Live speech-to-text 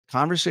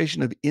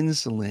Conversation of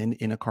insulin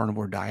in a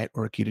carnivore diet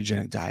or a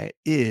ketogenic diet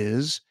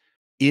is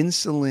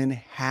insulin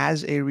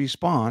has a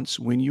response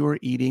when you are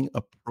eating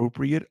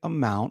appropriate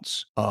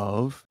amounts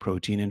of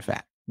protein and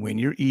fat. When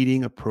you're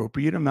eating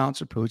appropriate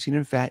amounts of protein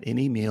and fat in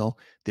a meal,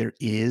 there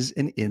is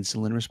an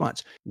insulin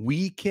response.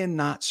 We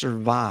cannot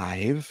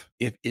survive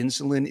if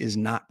insulin is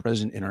not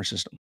present in our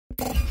system.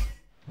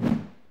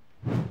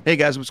 Hey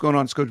guys, what's going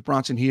on? It's Coach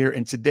Bronson here.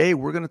 And today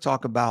we're going to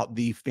talk about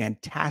the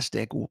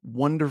fantastic,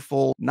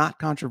 wonderful, not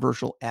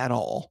controversial at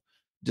all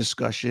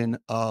discussion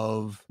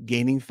of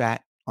gaining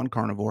fat on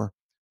carnivore,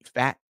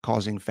 fat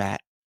causing fat,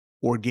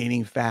 or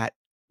gaining fat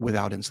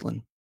without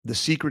insulin. The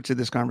secret to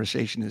this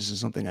conversation is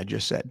something I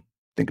just said.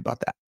 Think about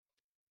that.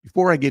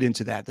 Before I get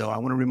into that, though, I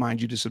want to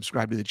remind you to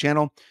subscribe to the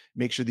channel.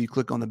 Make sure that you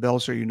click on the bell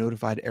so you're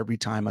notified every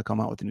time I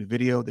come out with a new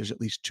video. There's at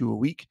least 2 a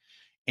week.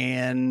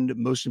 And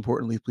most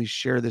importantly, please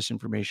share this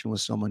information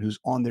with someone who's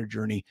on their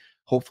journey.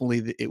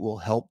 Hopefully, it will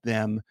help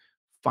them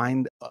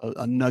find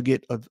a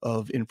nugget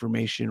of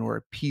information or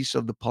a piece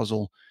of the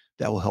puzzle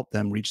that will help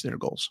them reach their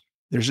goals.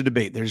 There's a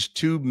debate. There's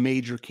two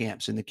major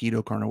camps in the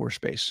keto carnivore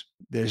space.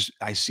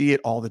 I see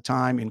it all the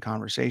time in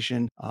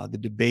conversation. The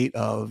debate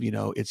of,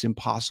 it's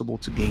impossible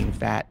to gain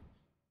fat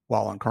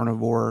while on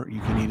carnivore. You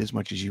can eat as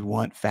much as you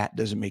want. Fat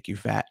doesn't make you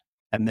fat.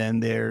 And then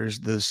there's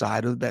the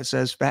side of that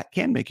says fat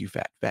can make you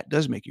fat. Fat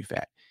does make you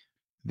fat.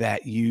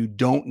 That you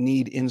don't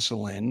need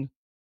insulin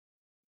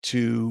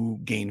to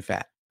gain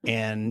fat.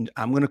 And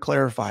I'm going to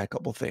clarify a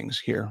couple things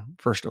here.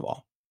 First of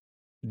all,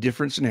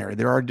 different scenario.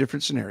 There are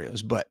different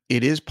scenarios, but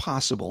it is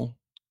possible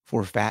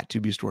for fat to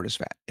be stored as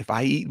fat. If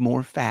I eat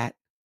more fat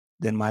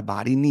than my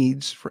body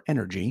needs for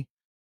energy,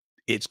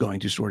 it's going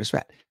to store it as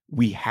fat.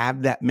 We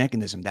have that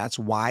mechanism. That's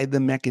why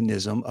the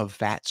mechanism of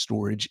fat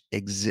storage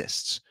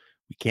exists.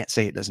 We can't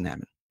say it doesn't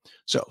happen.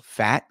 So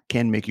fat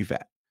can make you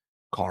fat.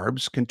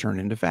 Carbs can turn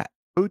into fat.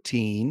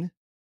 Protein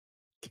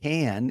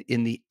can,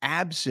 in the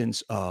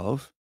absence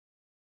of,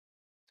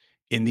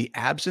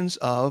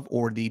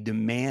 or the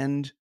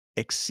demand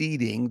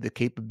exceeding the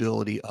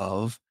capability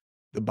of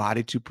the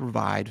body to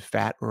provide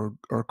fat or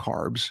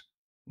carbs.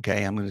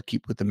 Okay, I'm going to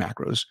keep with the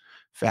macros,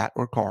 fat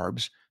or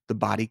carbs. The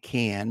body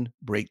can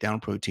break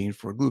down protein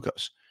for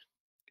glucose.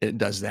 It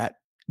does that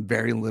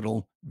very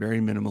little, very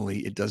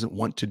minimally. It doesn't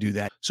want to do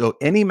that. So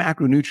any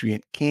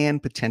macronutrient can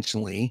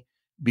potentially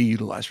be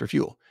utilized for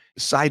fuel.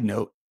 Side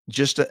note,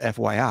 just a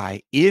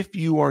FYI, if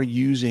you are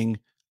using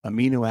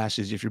amino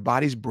acids, if your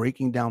body's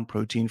breaking down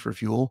protein for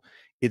fuel,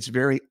 it's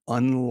very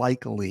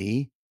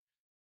unlikely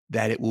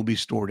that it will be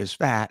stored as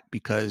fat,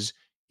 because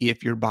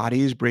if your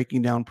body is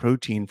breaking down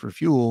protein for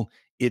fuel,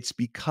 it's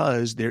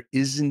because there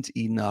isn't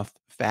enough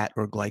fat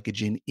or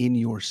glycogen in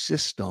your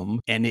system,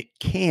 and it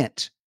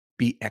can't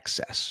be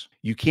excess.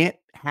 You can't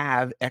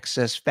have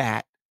excess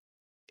fat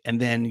and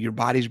then your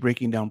body's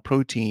breaking down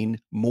protein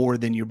more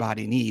than your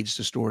body needs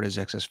to store it as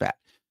excess fat.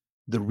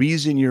 The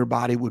reason your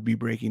body would be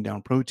breaking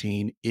down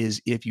protein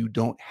is if you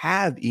don't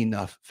have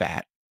enough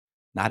fat,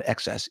 not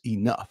excess,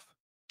 enough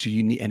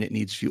and it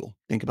needs fuel.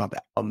 Think about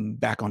that. I'm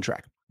back on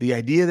track. The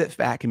idea that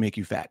fat can make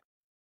you fat,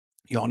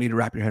 y'all need to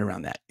wrap your head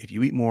around that. If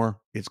you eat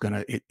more,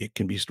 it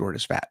can be stored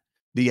as fat.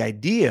 The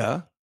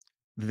idea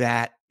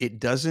that it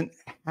doesn't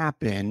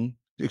happen,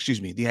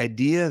 the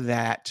idea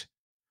that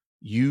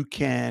you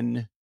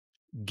can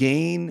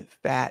gain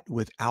fat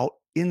without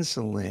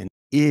insulin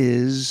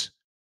is,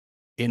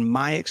 in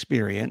my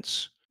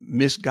experience,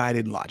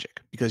 misguided logic.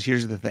 Because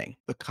here's the thing.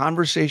 The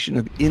conversation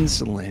of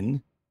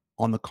insulin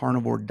on the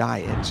carnivore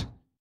diet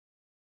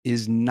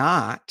is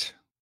not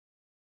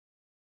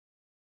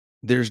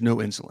there's no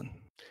insulin,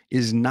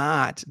 is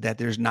not that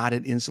there's not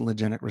an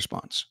insulinogenic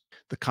response.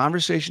 The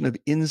conversation of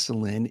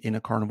insulin in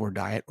a carnivore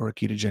diet or a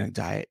ketogenic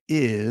diet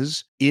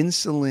is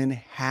insulin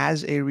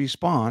has a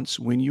response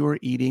when you are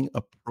eating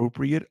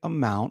appropriate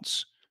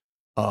amounts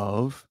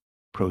of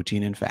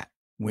protein and fat.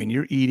 When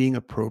you're eating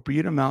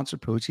appropriate amounts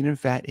of protein and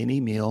fat in a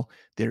meal,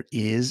 there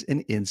is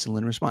an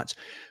insulin response.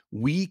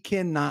 We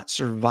cannot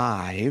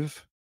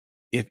survive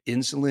if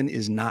insulin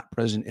is not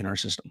present in our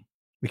system.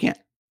 We can't.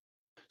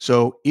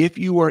 So if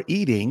you are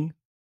eating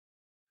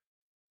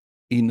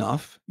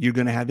enough, you're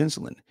going to have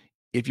insulin.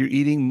 If you're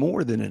eating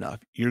more than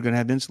enough, you're going to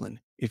have insulin.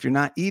 If you're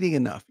not eating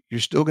enough,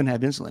 you're still going to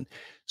have insulin.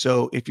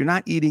 So if you're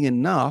not eating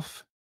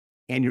enough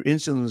and your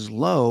insulin is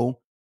low,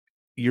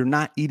 you're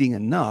not eating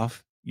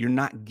enough. You're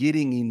not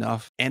getting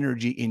enough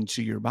energy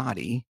into your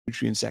body,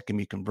 nutrients that can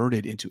be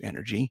converted into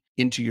energy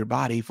into your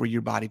body for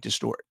your body to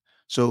store it.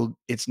 So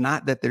it's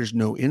not that there's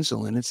no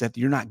insulin. It's that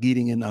you're not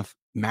getting enough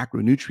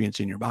macronutrients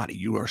in your body.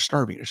 You are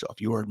starving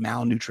yourself. You are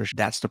malnutrition.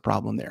 That's the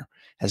problem there.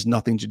 Has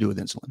nothing to do with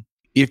insulin.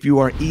 If you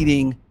are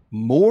eating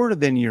more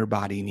than your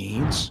body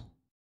needs,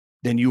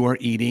 then you are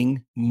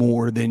eating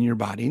more than your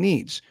body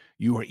needs.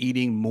 You are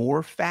eating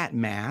more fat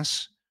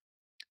mass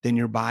than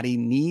your body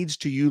needs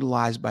to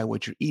utilize by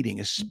what you're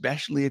eating,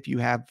 especially if you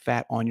have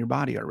fat on your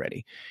body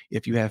already.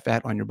 If you have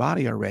fat on your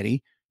body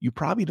already, you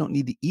probably don't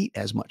need to eat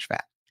as much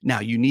fat. Now,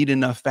 you need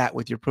enough fat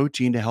with your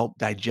protein to help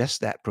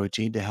digest that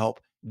protein, to help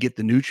get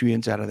the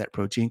nutrients out of that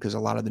protein, because a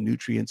lot of the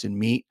nutrients in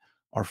meat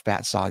are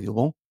fat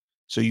soluble.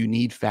 So you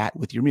need fat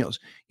with your meals.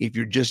 If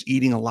you're just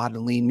eating a lot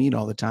of lean meat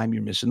all the time,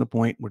 you're missing the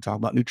point. We're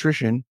talking about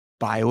nutrition,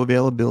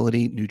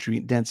 bioavailability,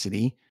 nutrient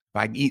density.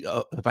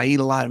 If I eat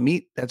a lot of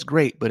meat, that's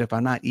great. But if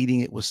I'm not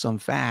eating it with some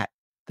fat,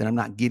 then I'm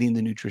not getting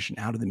the nutrition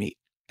out of the meat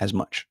as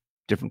much.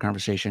 Different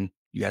conversation.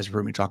 You guys have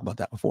heard me talk about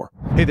that before.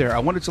 Hey there, I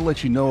wanted to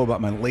let you know about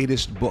my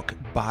latest book,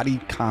 Body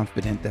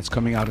Confident, that's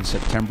coming out in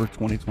September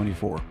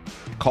 2024.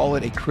 Call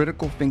it a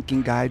critical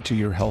thinking guide to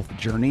your health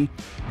journey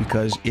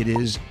because it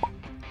is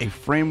a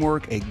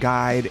framework, a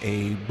guide,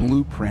 a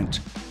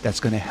blueprint that's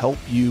going to help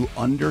you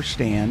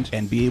understand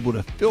and be able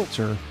to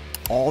filter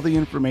all the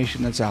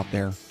information that's out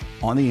there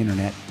on the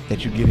internet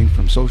that you're getting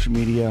from social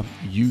media,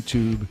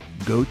 YouTube.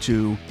 Go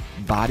to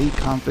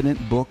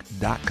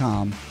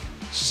bodyconfidentbook.com.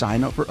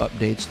 Sign up for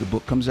updates. The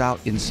book comes out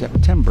in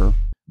September,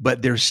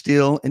 but there's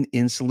still an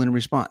insulin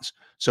response.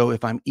 So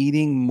if I'm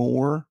eating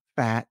more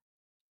fat,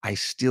 I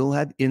still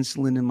have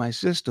insulin in my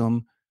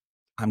system,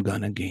 I'm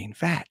going to gain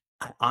fat.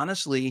 I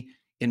honestly,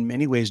 in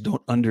many ways,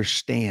 don't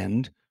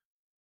understand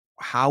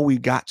how we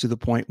got to the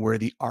point where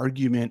the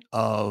argument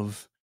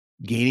of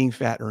gaining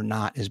fat or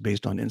not is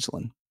based on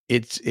insulin.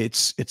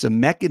 It's a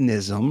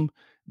mechanism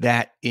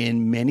that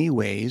in many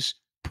ways,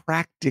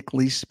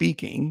 practically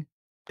speaking,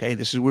 okay,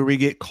 this is where we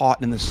get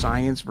caught in the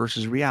science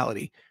versus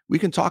reality. We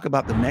can talk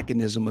about the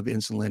mechanism of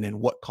insulin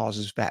and what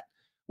causes fat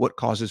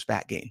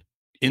gain.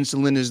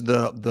 Insulin is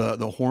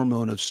the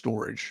hormone of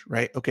storage,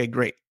 right? Okay,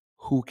 great.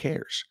 Who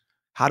cares?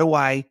 How do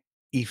I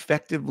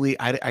effectively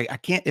I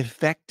can't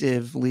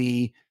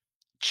effectively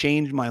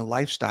change my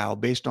lifestyle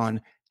based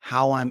on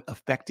how I'm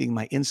affecting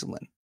my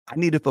insulin. I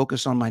need to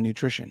focus on my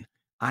nutrition.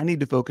 I need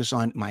to focus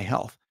on my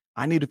health.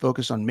 I need to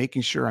focus on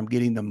making sure I'm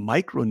getting the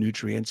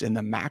micronutrients and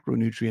the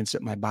macronutrients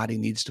that my body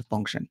needs to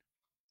function.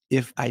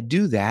 If I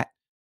do that,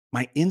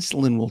 my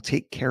insulin will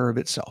take care of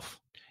itself.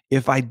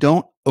 If I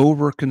don't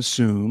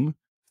overconsume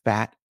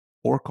fat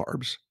or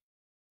carbs,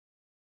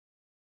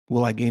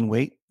 will I gain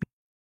weight?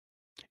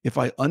 If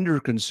I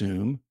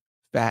underconsume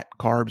fat,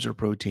 carbs, or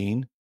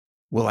protein,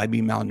 will I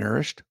be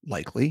malnourished?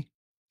 Likely.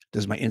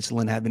 Does my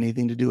insulin have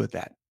anything to do with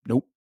that?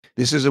 Nope.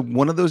 This is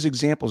one of those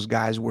examples,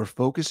 guys, where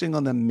focusing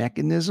on the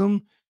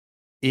mechanism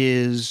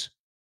is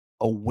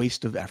a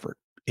waste of effort.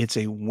 It's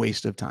a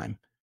waste of time.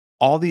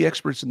 All the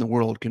experts in the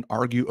world can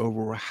argue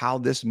over how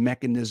this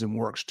mechanism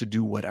works to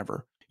do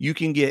whatever. You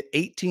can get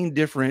 18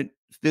 different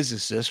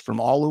physicists from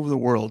all over the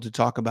world to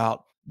talk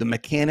about the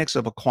mechanics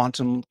of a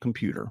quantum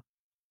computer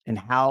and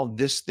how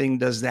this thing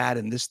does that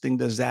and this thing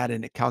does that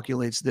and it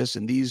calculates this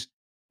and these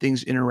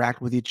things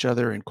interact with each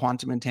other and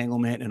quantum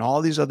entanglement and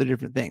all these other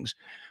different things.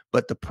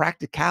 But the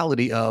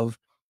practicality of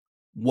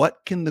what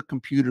can the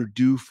computer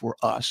do for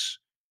us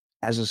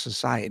as a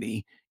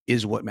society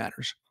is what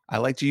matters. I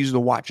like to use the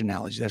watch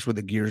analogy. That's where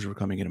the gears were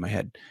coming into my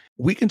head.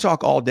 We can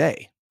talk all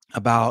day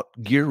about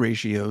gear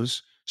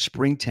ratios,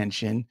 spring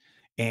tension,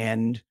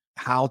 and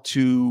how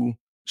to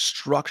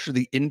structure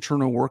the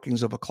internal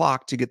workings of a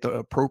clock to get the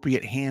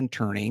appropriate hand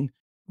turning,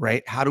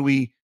 right? How do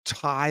we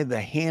tie the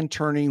hand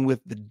turning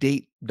with the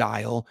date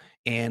dial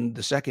and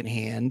the second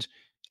hand?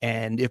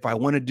 And if I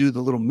want to do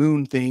the little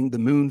moon thing, the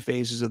moon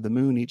phases of the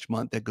moon each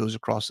month that goes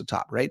across the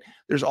top, right?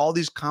 There's all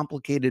these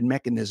complicated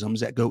mechanisms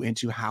that go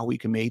into how we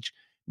can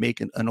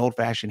make an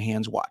old-fashioned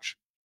hands watch.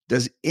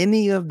 Does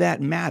any of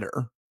that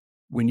matter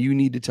when you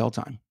need to tell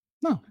time?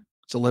 No.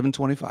 It's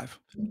 11:25.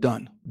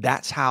 Done.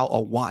 That's how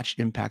a watch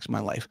impacts my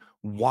life.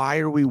 Why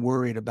are we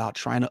worried about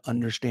trying to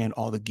understand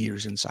all the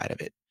gears inside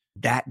of it?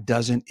 That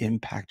doesn't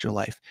impact your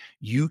life.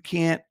 You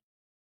can't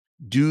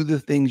do the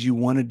things you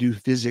want to do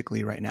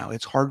physically right now.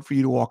 It's hard for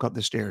you to walk up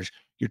the stairs.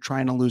 You're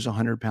trying to lose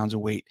 100 pounds of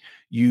weight.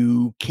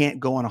 You can't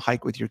go on a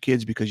hike with your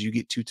kids because you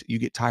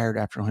get tired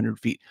after 100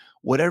 feet.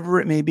 Whatever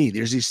it may be,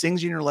 there's these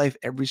things in your life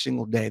every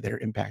single day that are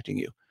impacting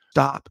you.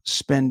 Stop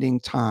spending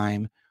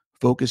time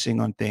focusing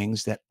on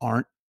things that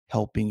aren't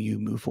helping you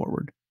move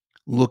forward.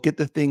 Look at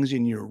the things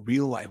in your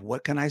real life.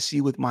 What can I see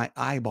with my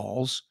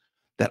eyeballs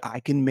that I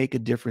can make a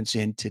difference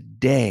in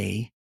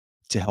today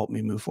to help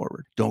me move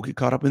forward? Don't get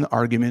caught up in the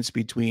arguments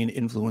between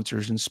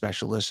influencers and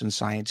specialists and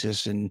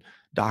scientists and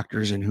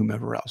doctors and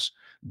whomever else.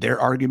 Their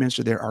arguments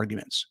are their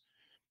arguments.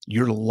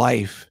 Your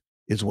life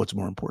is what's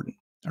more important.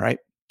 All right.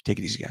 Take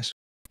it easy, guys.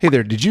 Hey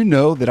there, did you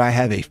know that I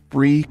have a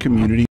free community